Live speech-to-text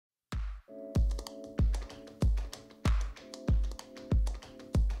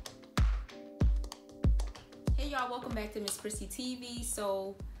y'all, welcome back to Miss Chrissy TV.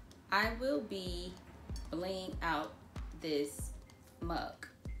 So I will be bling out this mug,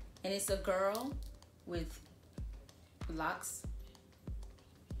 and it's a girl with locks,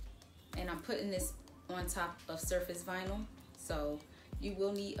 and I'm putting this on top of surface vinyl. So you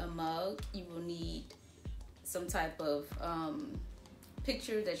will need a mug, you will need some type of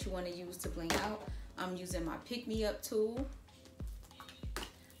picture that you want to use to bling out. I'm using my pick me up tool,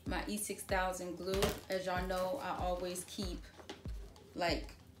 my E6000 glue. As y'all know, I always keep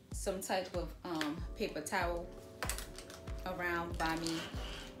like some type of paper towel around by me,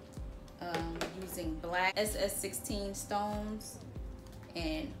 using black SS16 stones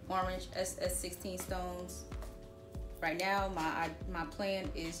and orange SS16 stones. Right now my plan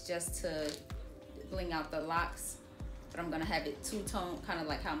is just to bling out the locks, but I'm gonna have it two-tone, kind of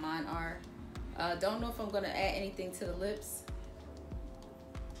like how mine are. Don't know if I'm gonna add anything to the lips.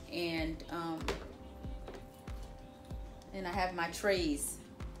 And I have my trays.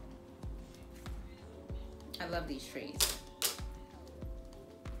 I love these trays.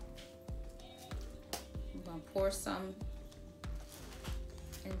 I'm gonna pour some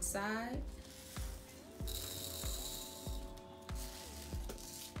inside.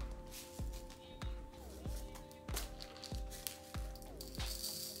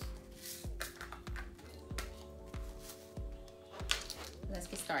 Let's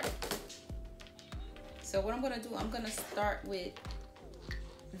get started. So what I'm gonna do, I'm gonna start with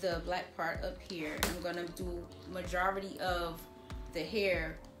the black part up here. I'm gonna do majority of the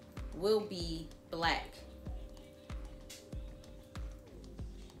hair will be black.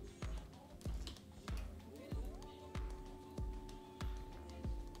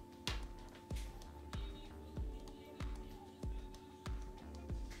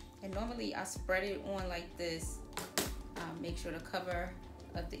 And normally I spread it on like this. Make sure to cover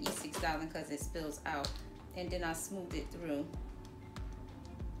up the E6000 because it spills out, and then I smooth it through.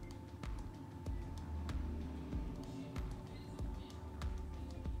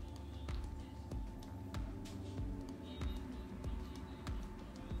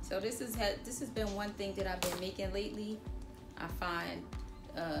 So this has been one thing that I've been making lately. I find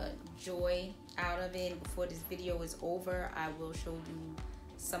joy out of it. Before this video is over, I will show you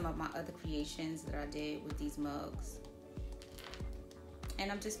some of my other creations that I did with these mugs.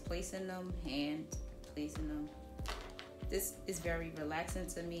 And I'm just placing them, hand placing them. This is very relaxing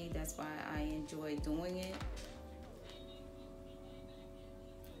to me. That's why I enjoy doing it.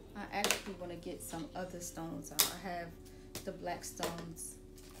 I actually want to get some other stones out. I have the black stones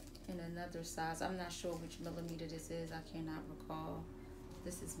in another size. I'm not sure which millimeter this is. I cannot recall.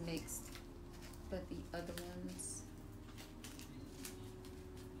 This is mixed, but the other ones,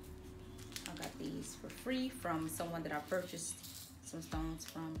 I got these for free from someone that I purchased some stones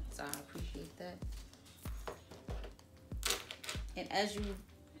from, so I appreciate that. And as you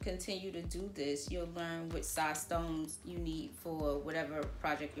continue to do this, you'll learn which size stones you need for whatever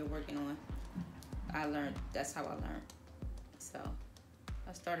project you're working on. That's how I learned. So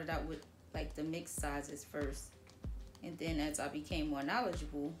I started out with like the mixed sizes first, and then as I became more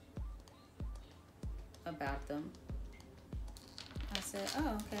knowledgeable about them, I said,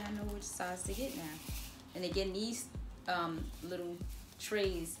 oh, okay, I know which size to get now. And again, these little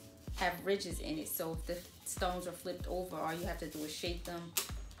trays have ridges in it, so if the stones are flipped over, all you have to do is shake them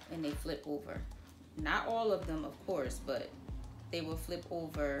and they flip over. Not all of them, of course, but they will flip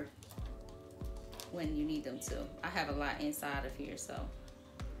over when you need them to. I have a lot inside of here, so.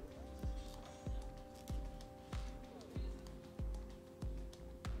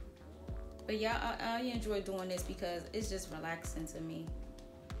 But yeah, I enjoy doing this because it's just relaxing to me.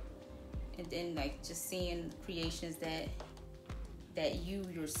 And then like just seeing creations that you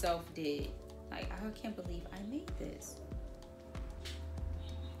yourself did. Like, I can't believe I made this.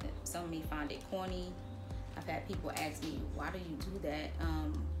 Some may find it corny. I've had people ask me, why do you do that?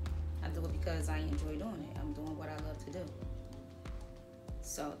 I do it because I enjoy doing it. I'm doing what I love to do.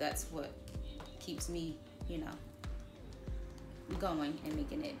 So that's what keeps me, you know, going and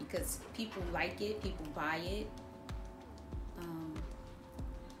making it, because people like it, people buy it.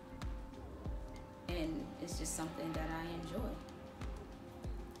 And it's just something that I enjoy.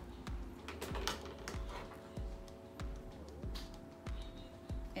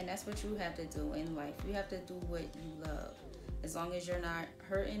 And that's what you have to do in life. You have to do what you love. As long as you're not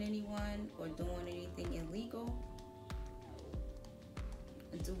hurting anyone or doing anything illegal,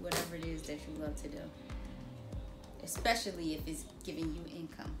 do whatever it is that you love to do. Especially if it's giving you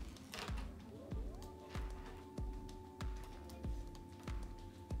income.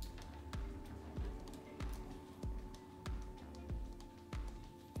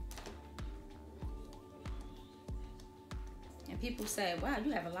 people say, wow,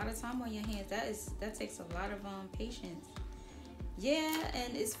 you have a lot of time on your hands. That takes a lot of patience. Yeah,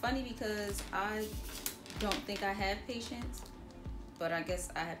 and it's funny because I don't think I have patience, but I guess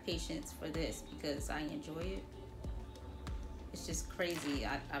I have patience for this because I enjoy it. It's just crazy.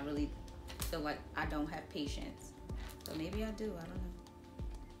 I really feel like I don't have patience, but maybe I do. I don't know.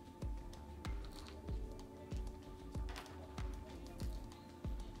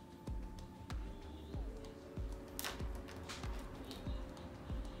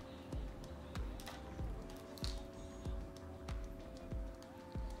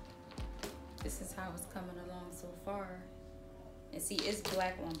 This is how it's coming along so far. And see, it's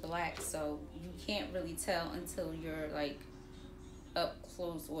black on black, so you can't really tell until you're like up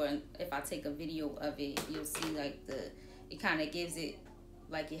close, or if I take a video of it, you'll see like it kind of gives it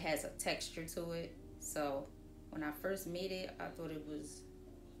like it has a texture to it. So when I first made it, I thought it was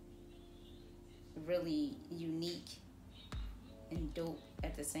really unique and dope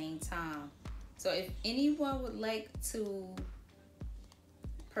at the same time. So if anyone would like to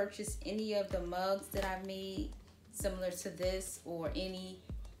purchase any of the mugs that I made similar to this, or any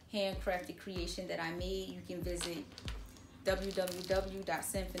handcrafted creation that I made, you can visit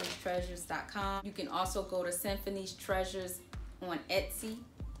www.symphoniestreasures.com. You can also go to Symphony's Treasures on Etsy,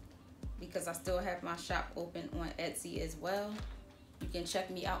 because I still have my shop open on Etsy as well. You can check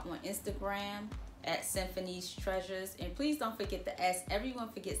me out on Instagram at Symphony's Treasures. And please don't forget the S. Everyone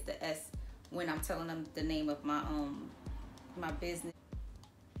forgets the S when I'm telling them the name of my my business.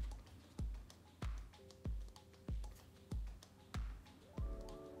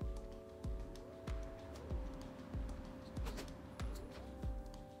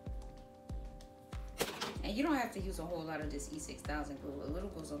 And you don't have to use a whole lot of this E6000 glue. A little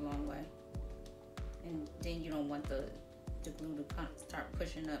goes a long way. And then you don't want the glue to start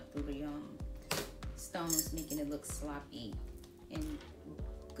pushing up through the stones, making it look sloppy and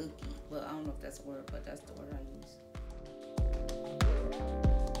gooky. Well, I don't know if that's a word, but that's the word I use.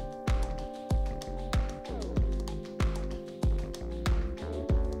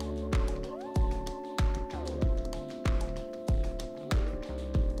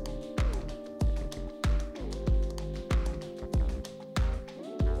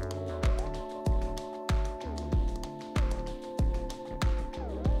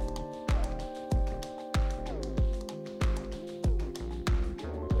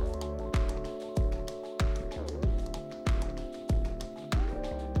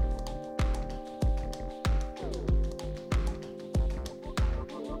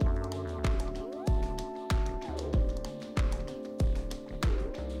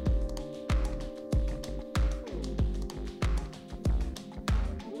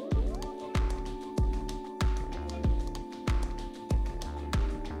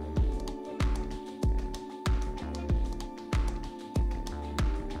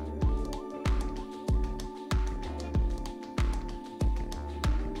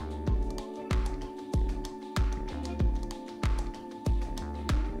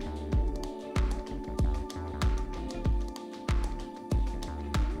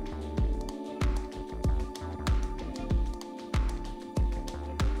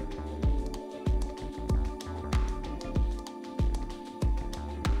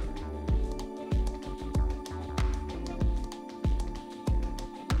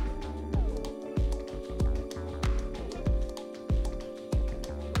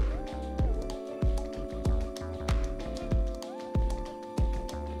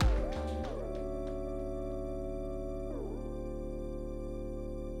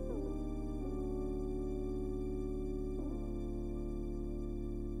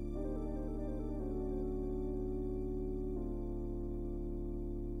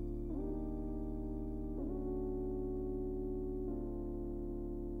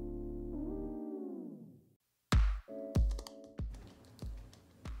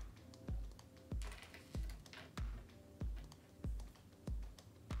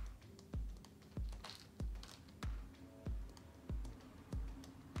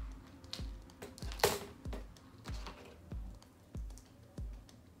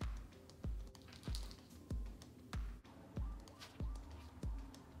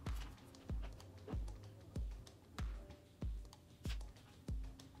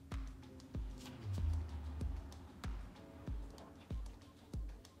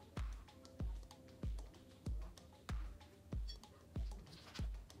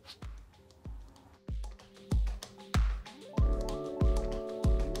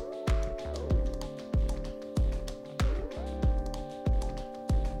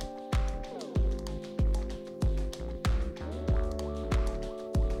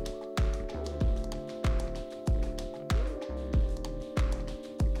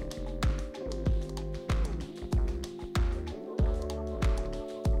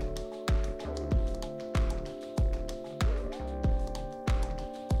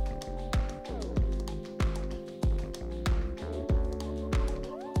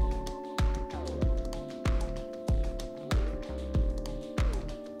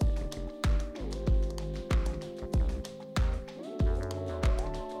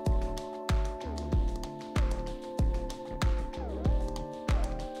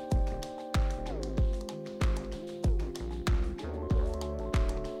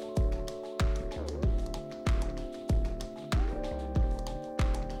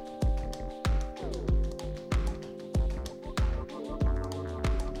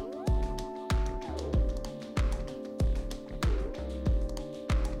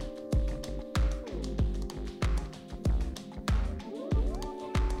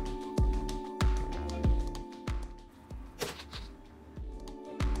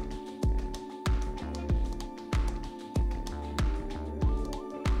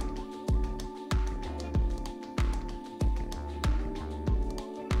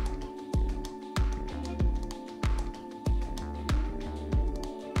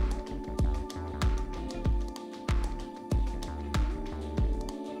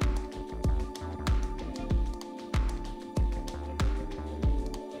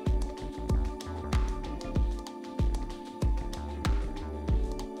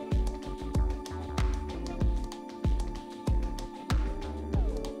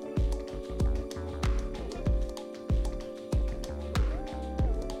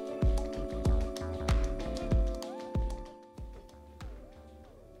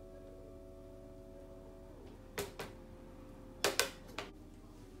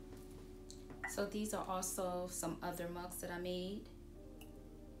 So these are also some other mugs that I made.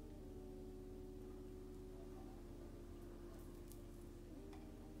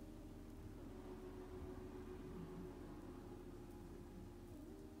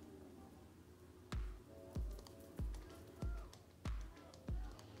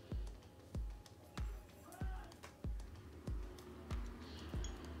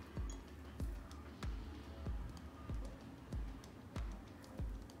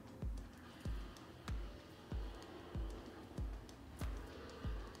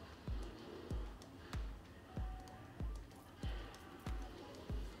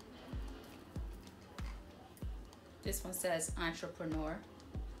 This one says entrepreneur.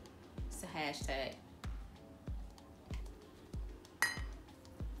 It's a hashtag.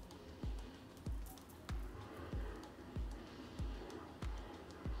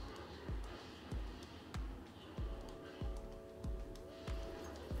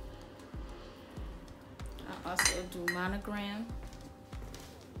 I also do monogram.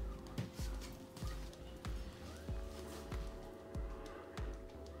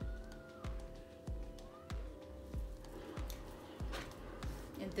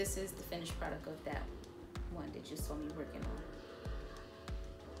 And this is the finished product of that one that you saw me working on.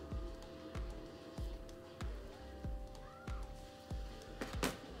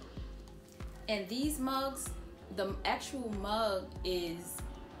 And these mugs, the actual mug is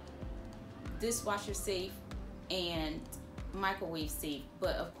dishwasher safe and microwave safe.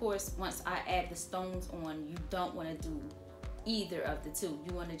 But of course, once I add the stones on, you don't want to do either of the two.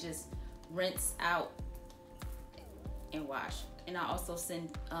 You want to just rinse out and wash. And I also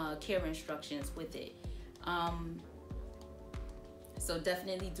send care instructions with it. So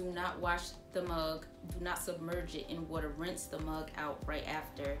definitely do not wash the mug. Do not submerge it in water. Rinse the mug out right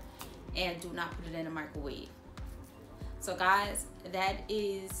after. And do not put it in a microwave. So guys, that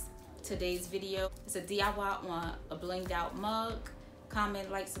is today's video. It's a DIY on a blinged out mug. Comment,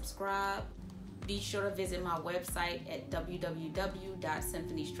 like, subscribe. Be sure to visit my website at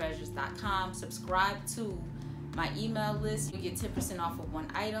www.symphoniestreasures.com. Subscribe to my email list. You get 10% off of one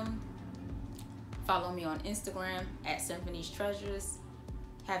item. Follow me on Instagram at Symphonies Treasures.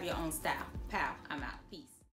 Have your own style. Pow, I'm out. Peace.